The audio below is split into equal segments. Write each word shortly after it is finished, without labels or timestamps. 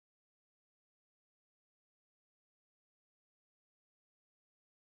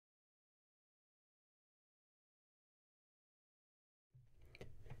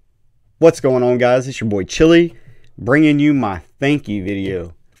What's going on, guys? It's your boy Chili, bringing you my thank you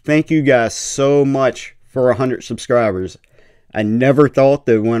video. Thank you guys so much for 100 subscribers. I never thought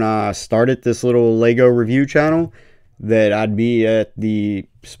that when I started this little Lego review channel that I'd be at the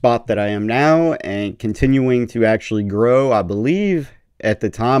spot that I am now and continuing to actually grow. I believe at the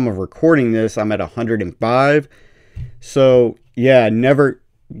time of recording this, I'm at 105. So yeah, never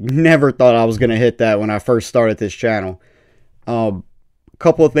thought I was going to hit that when I first started this channel.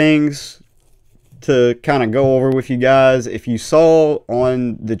 Couple of things to kind of go over with you guys. If you saw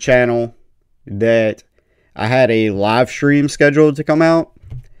on the channel that I had a live stream scheduled to come out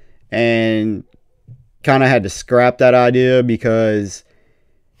and kind of had to scrap that idea because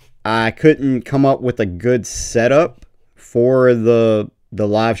I couldn't come up with a good setup for the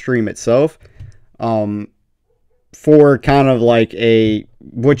live stream itself, for kind of like a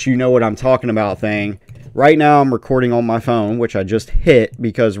what you know what I'm talking about thing. Right now I'm recording on my phone, which I just hit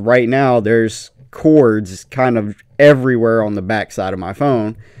because right now there's cords kind of everywhere on the back side of my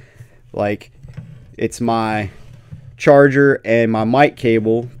phone. Like, it's my charger and my mic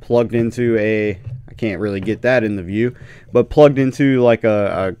cable plugged into a, I can't really get that in the view, but plugged into like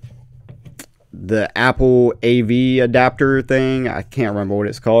the Apple AV adapter thing. I can't remember what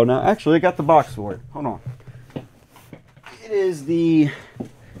it's called now. Actually, I got the box for it. Hold on. It is the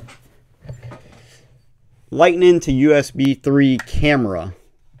Lightning to USB 3 camera.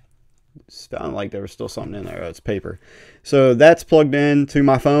 It sounded like there was still something in there. Oh, it's paper. So that's plugged into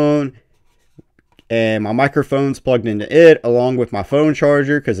my phone, and my microphone's plugged into it along with my phone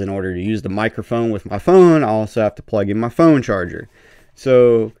charger, because in order to use the microphone with my phone, I also have to plug in my phone charger.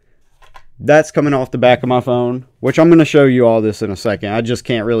 So that's coming off the back of my phone, which I'm going to show you all this in a second. I just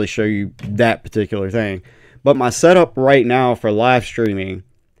can't really show you that particular thing. But my setup right now for live streaming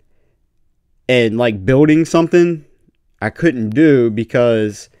and like building something, I couldn't do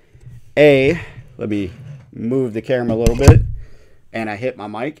because let me move the camera a little bit, and I hit my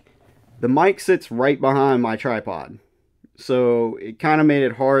mic. The mic sits right behind my tripod, so it kind of made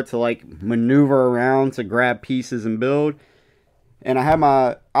it hard to like maneuver around to grab pieces and build. And I had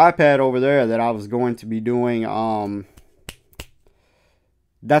my iPad over there that I was going to be doing,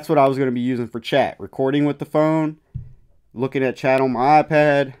 that's what I was going to be using for chat, recording with the phone, looking at chat on my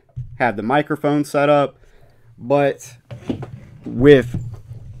iPad, have the microphone set up. But with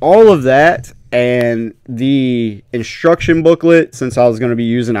all of that and the instruction booklet, since I was going to be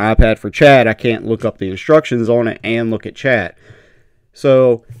using iPad for chat, I can't look up the instructions on it and look at chat.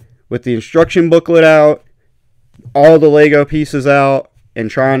 So with the instruction booklet out, all the Lego pieces out, and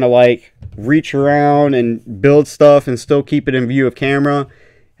trying to like reach around and build stuff and still keep it in view of camera,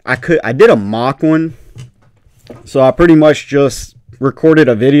 I did a mock one. So I pretty much just recorded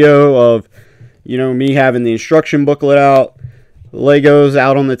a video of, you know, me having the instruction booklet out, Legos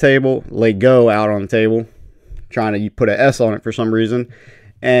out on the table, Lego out on the table, trying to put an S on it for some reason,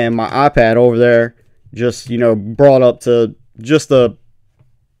 and my iPad over there just, you know, brought up to just a,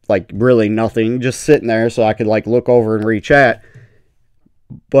 like, really nothing, just sitting there so I could like look over and read chat.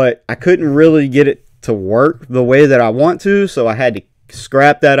 But I couldn't really get it to work the way that I want to, so I had to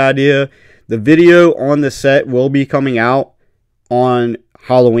scrap that idea. The video on the set will be coming out on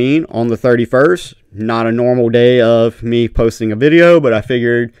Halloween on the 31st. Not a normal day of me posting a video, but I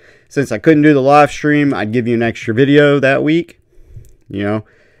figured since I couldn't do the live stream, I'd give you an extra video that week. You know,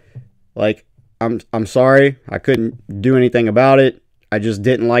 like, I'm sorry I couldn't do anything about it. I just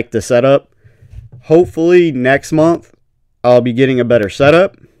didn't like the setup. Hopefully next month I'll be getting a better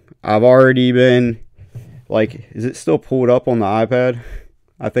setup. I've already been, like, is it still pulled up on the iPad?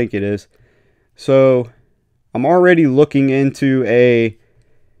 I think it is. So I'm already looking into a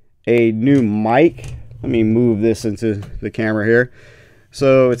new mic. Let me move this into the camera here.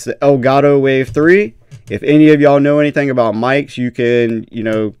 So it's the Elgato Wave 3. If any of y'all know anything about mics, you can, you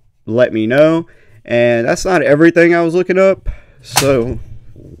know, let me know. And that's not everything I was looking up. So,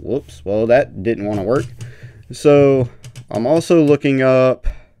 whoops, well, that didn't want to work. So I'm also looking up,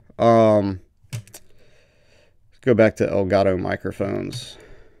 let's go back to Elgato microphones.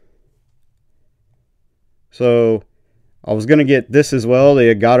 So I was going to get this as well,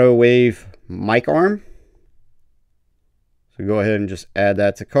 the Elgato Wave mic arm. So go ahead and just add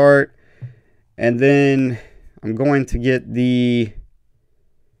that to cart. And then I'm going to get the,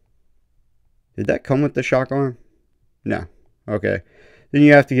 did that come with the shock arm? No. Okay. Then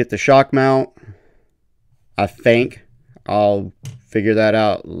you have to get the shock mount, I think. I'll figure that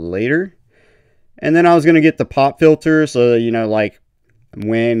out later. And then I was going to get the pop filter, so, you know, like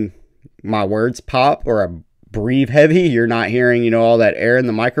when my words pop or I breathe heavy, you're not hearing, you know, all that air in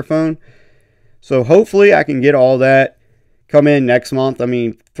the microphone. So hopefully I can get all that come in next month. I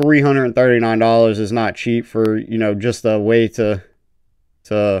mean, $339 is not cheap for, you know, just a way to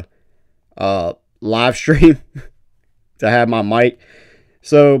live stream, to have my mic.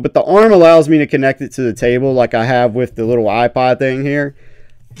 So, but the arm allows me to connect it to the table like I have with the little iPod thing here.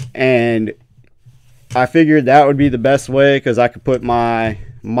 And I figured that would be the best way, because I could put my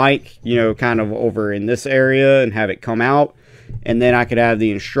mic, you know, kind of over in this area and have it come out. And then I could have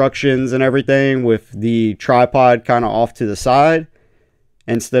the instructions and everything with the tripod kind of off to the side,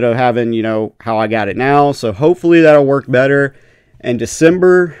 instead of having, you know, how I got it now. So hopefully that'll work better. And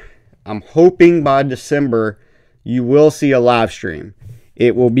December, I'm hoping by December, you will see a live stream.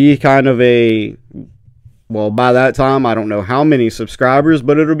 It will be kind of a, well, by that time, I don't know how many subscribers,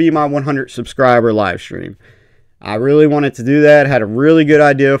 but it'll be my 100 subscriber live stream. I really wanted to do that. Had a really good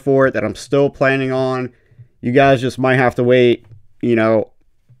idea for it that I'm still planning on. You guys just might have to wait, you know,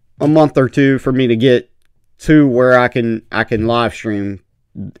 a month or two for me to get to where I can live stream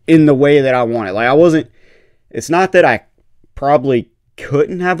in the way that I want it. Like, I wasn't, it's not that I probably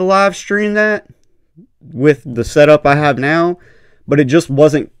couldn't have a live stream that with the setup I have now, but it just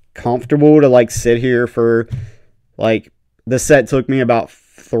wasn't comfortable to like sit here for, like, the set took me about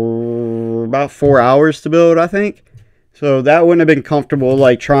 4 hours to build, I think. So that wouldn't have been comfortable,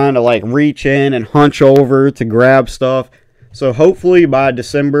 like trying to like reach in and hunch over to grab stuff. So hopefully by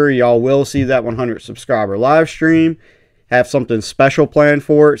December, y'all will see that 100 subscriber live stream. Have something special planned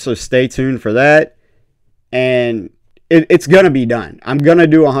for it, so stay tuned for that. And it's going to be done. I'm going to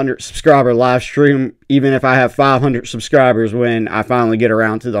do a 100 subscriber live stream, even if I have 500 subscribers when I finally get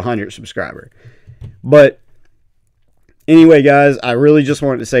around to the 100 subscriber. But anyway, guys, I really just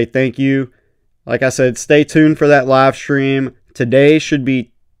wanted to say thank you. Like I said, stay tuned for that live stream. Today should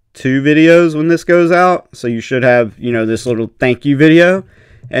be 2 videos when this goes out. So you should have, you know, this little thank you video.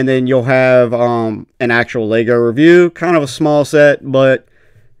 And then you'll have an actual Lego review. Kind of a small set, but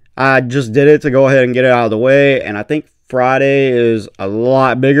I just did it to go ahead and get it out of the way. And I think Friday is a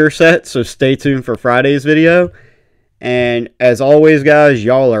lot bigger set. So stay tuned for Friday's video. And as always, guys,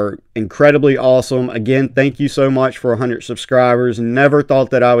 y'all are incredibly awesome. Again, thank you so much for 100 subscribers. Never thought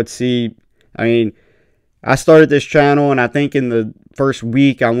that I would see... I mean, I started this channel, and I think in the first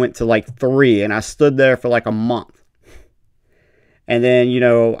week I went to like 3, and I stood there for like a month. And then, you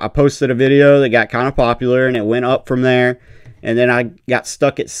know, I posted a video that got kind of popular, and it went up from there. And then I got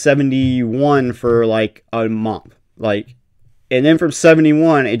stuck at 71 for like a month. Like, and then from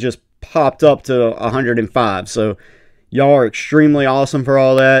 71, it just popped up to 105. So y'all are extremely awesome for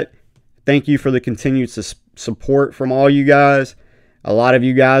all that. Thank you for the continued support from all you guys. A lot of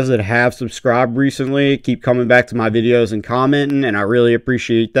you guys that have subscribed recently keep coming back to my videos and commenting, and I really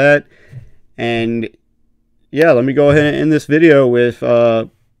appreciate that. And yeah, let me go ahead and end this video with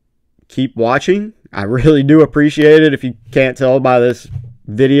keep watching. I really do appreciate it, if you can't tell by this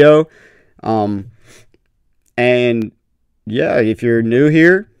video. And yeah, if you're new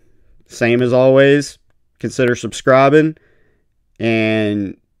here, same as always, consider subscribing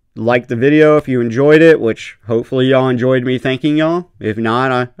and like the video if you enjoyed it, which hopefully y'all enjoyed me thanking y'all. If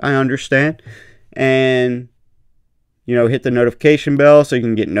not, I understand. And, you know, hit the notification bell so you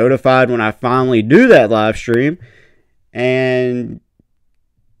can get notified when I finally do that live stream. And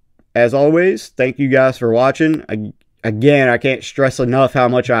as always, thank you guys for watching. Again, I can't stress enough how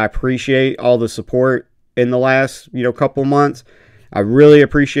much I appreciate all the support in the last, you know, couple months. I really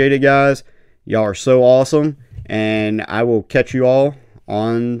appreciate it, guys. Y'all are so awesome. And I will catch you all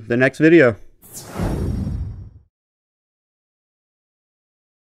on the next video.